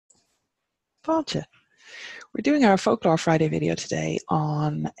Fáilte. We're doing our Folklore Friday video today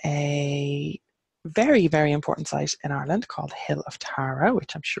on a very, very important site in Ireland called Hill of Tara,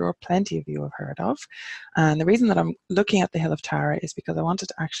 which I'm sure plenty of you have heard of. And the reason that I'm looking at the Hill of Tara is because I wanted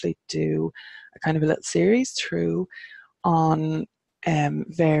to actually do a kind of a little series through on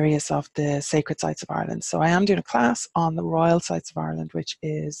various of the sacred sites of Ireland. So I am doing a class on the royal sites of Ireland, which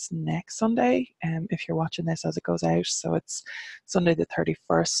is next Sunday, if you're watching this as it goes out. So it's Sunday the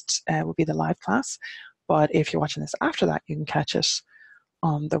 31st will be the live class. But if you're watching this after that, you can catch it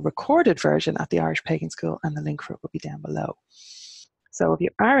on the recorded version at the Irish Pagan School, and the link for it will be down below. So if you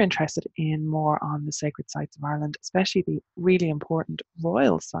are interested in more on the sacred sites of Ireland, especially the really important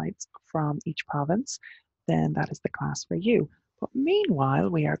royal sites from each province, then that is the class for you. But meanwhile,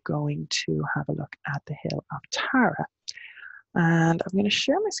 we are going to have a look at the Hill of Tara. And I'm going to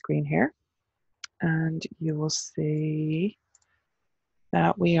share my screen here, and you will see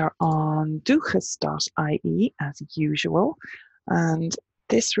that we are on duchas.ie as usual. And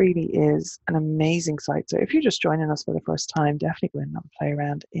this really is an amazing site. So if you're just joining us for the first time, definitely go in and play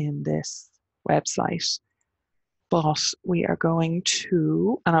around in this website. But we are going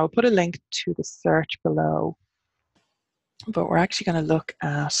to, and I will put a link to the search below, but we're actually going to look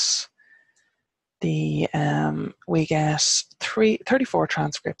at the, we get 34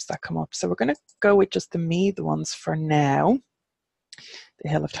 transcripts that come up. So we're going to go with just the Meath ones for now. The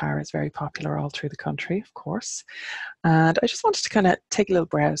Hill of Tara is very popular all through the country, of course. And I just wanted to kind of take a little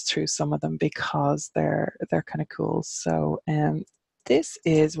browse through some of them because they're kind of cool. So this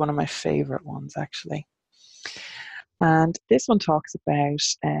is one of my favorite ones, actually. And this one talks about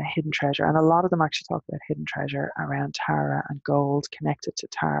hidden treasure. And a lot of them actually talk about hidden treasure around Tara and gold connected to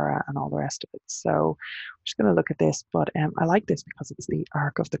Tara and all the rest of it. So I'm just going to look at this. But I like this because it's the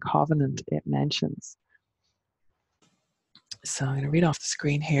Ark of the Covenant it mentions. So I'm going to read off the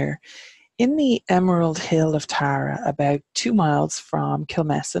screen here. In the Emerald Hill of Tara, about 2 miles from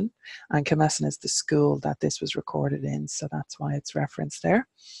Kilmessan, and Kilmessan is the school that this was recorded in, so that's why it's referenced there,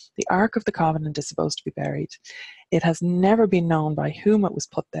 the Ark of the Covenant is supposed to be buried. It has never been known by whom it was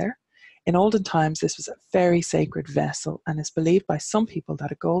put there. In olden times, this was a very sacred vessel, and is believed by some people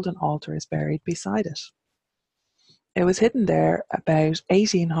that a golden altar is buried beside it. It was hidden there about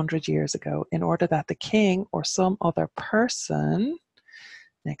 1800 years ago in order that the king or some other person,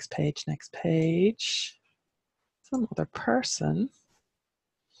 next page, some other person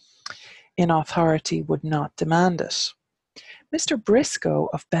in authority would not demand it. Mr. Briscoe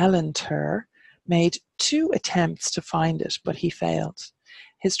of Ballintor made 2 attempts to find it, but he failed.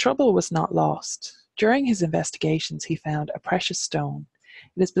 His trouble was not lost. During his investigations, he found a precious stone.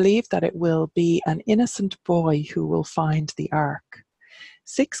 It is believed that it will be an innocent boy who will find the ark.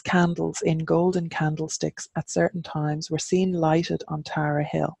 6 candles in golden candlesticks at certain times were seen lighted on Tara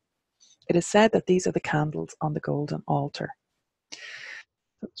Hill. It is said that these are the candles on the golden altar.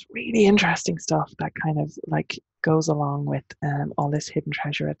 So it's really interesting stuff that kind of like goes along with all this hidden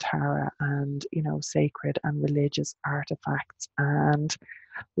treasure at Tara, and sacred and religious artifacts and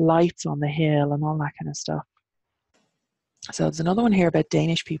lights on the hill and all that kind of stuff. So there's another one here about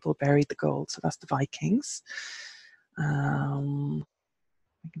Danish people buried the gold. So that's the Vikings.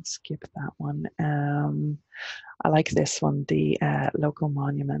 I can skip that one. I like this one, the local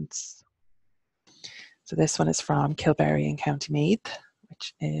monuments. So this one is from Kilberry in County Meath,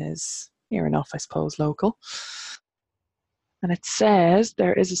 which is near enough, I suppose, local. And it says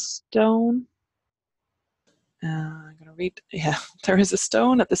there is a stone. I'm going to read, there is a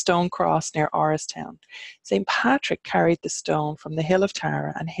stone at the stone cross near Orristown. St. Patrick carried the stone from the Hill of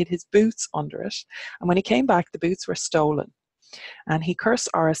Tara and hid his boots under it. And when he came back, the boots were stolen. And he cursed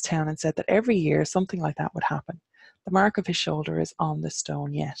Orristown and said that every year something like that would happen. The mark of his shoulder is on the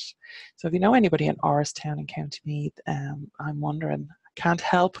stone yet. So if you know anybody in Orristown in County Meath, I'm wondering, can't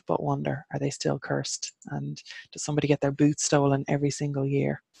help but wonder, are they still cursed? And does somebody get their boots stolen every single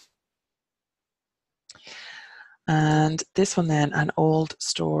year? And this one then, an old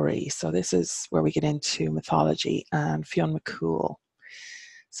story. So this is where we get into mythology and Fionn McCool.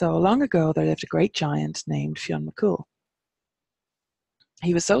 So long ago there lived a great giant named Fionn McCool.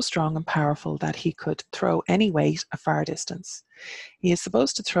 He was so strong and powerful that he could throw any weight a far distance. He is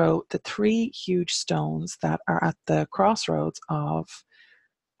supposed to throw the 3 huge stones that are at the crossroads of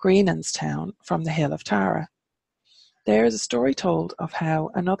Greenanstown from the Hill of Tara. There is a story told of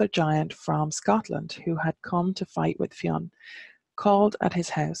how another giant from Scotland who had come to fight with Fionn called at his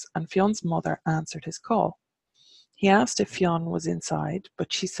house, and Fionn's mother answered his call. He asked if Fionn was inside,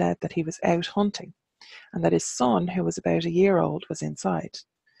 but she said that he was out hunting, and that his son, who was about a year old, was inside.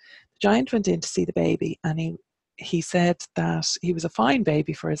 The giant went in to see the baby, and he said that he was a fine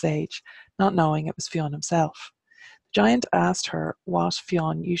baby for his age, not knowing it was Fionn himself. The giant asked her what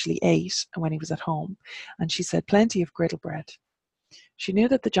Fionn usually ate when he was at home, and she said plenty of griddle bread. She knew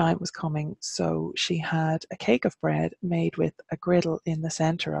that the giant was coming, so she had a cake of bread made with a griddle in the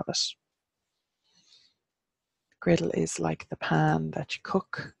centre of it. Griddle is like the pan that you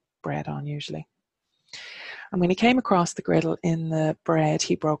cook bread on usually. And when he came across the griddle in the bread,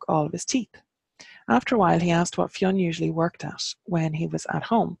 he broke all of his teeth. After a while, he asked what Fionn usually worked at when he was at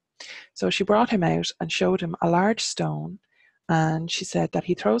home. So she brought him out and showed him a large stone, and she said that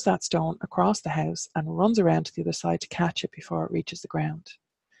he throws that stone across the house and runs around to the other side to catch it before it reaches the ground.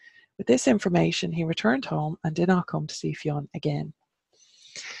 With this information, he returned home and did not come to see Fionn again.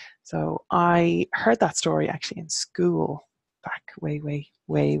 So I heard that story actually in school back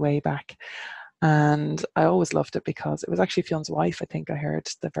way back. And I always loved it because it was actually Fionn's wife, I think I heard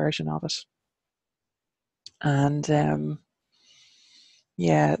the version of it. And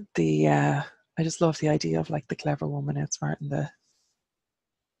yeah, I just love the idea of like the clever woman outsmarting the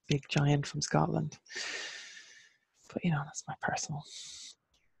big giant from Scotland. But you know, that's my personal.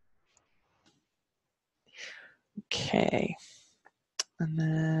 Okay. And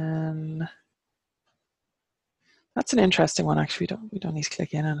then that's an interesting one, actually. We don't need to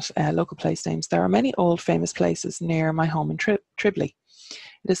click in on it. Local place names. There are many old famous places near my home in Tribly.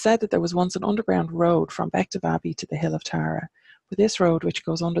 It is said that there was once an underground road from Bective Abbey to the Hill of Tara, but this road, which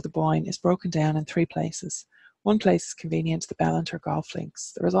goes under the Boyne, is broken down in 3 places. One place is convenient to the Ballanter golf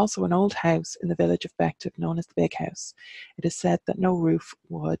links. There is also an old house in the village of Bective known as the Big House. It is said that no roof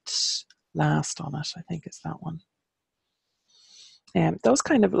would last on it. I think it's that one. Those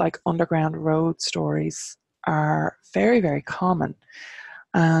kind of like underground road stories are very common.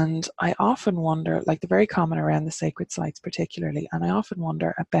 And I often wonder, like they're very common around the sacred sites particularly, and I often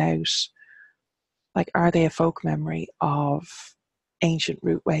wonder about, like, are they a folk memory of ancient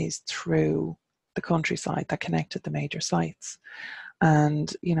routeways through the countryside that connected the major sites?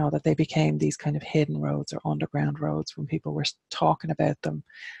 And, you know, that they became these kind of hidden roads or underground roads when people were talking about them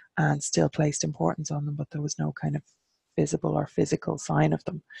and still placed importance on them, but there was no kind of visible or physical sign of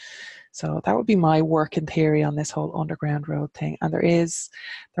them. So that would be my working theory on this whole underground road thing. And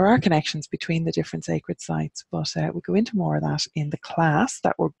there are connections between the different sacred sites, but we'll go into more of that in the class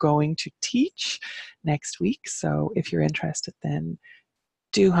that we're going to teach next week. So if you're interested, then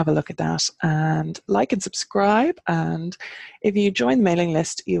do have a look at that and like and subscribe. And if you join the mailing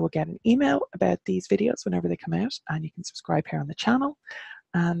list, you will get an email about these videos whenever they come out, and you can subscribe here on the channel.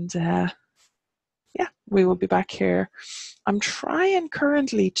 And yeah, we will be back here. I'm trying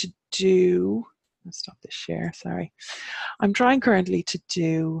currently to do, let's stop this share, sorry. I'm trying currently to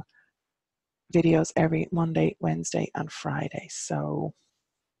do videos every Monday, Wednesday, and Friday. So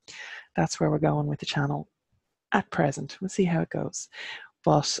that's where we're going with the channel at present. We'll see how it goes.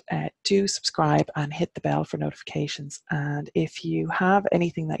 But do subscribe and hit the bell for notifications. And if you have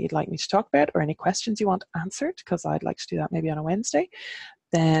anything that you'd like me to talk about or any questions you want answered, because I'd like to do that maybe on a Wednesday,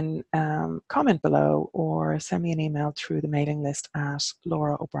 then comment below or send me an email through the mailing list at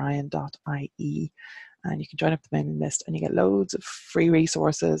loraobrien.ie, and you can join up the mailing list and you get loads of free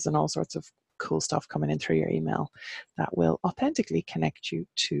resources and all sorts of cool stuff coming in through your email that will authentically connect you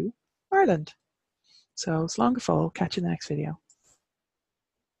to Ireland. So, slán go fóill, catch you in the next video.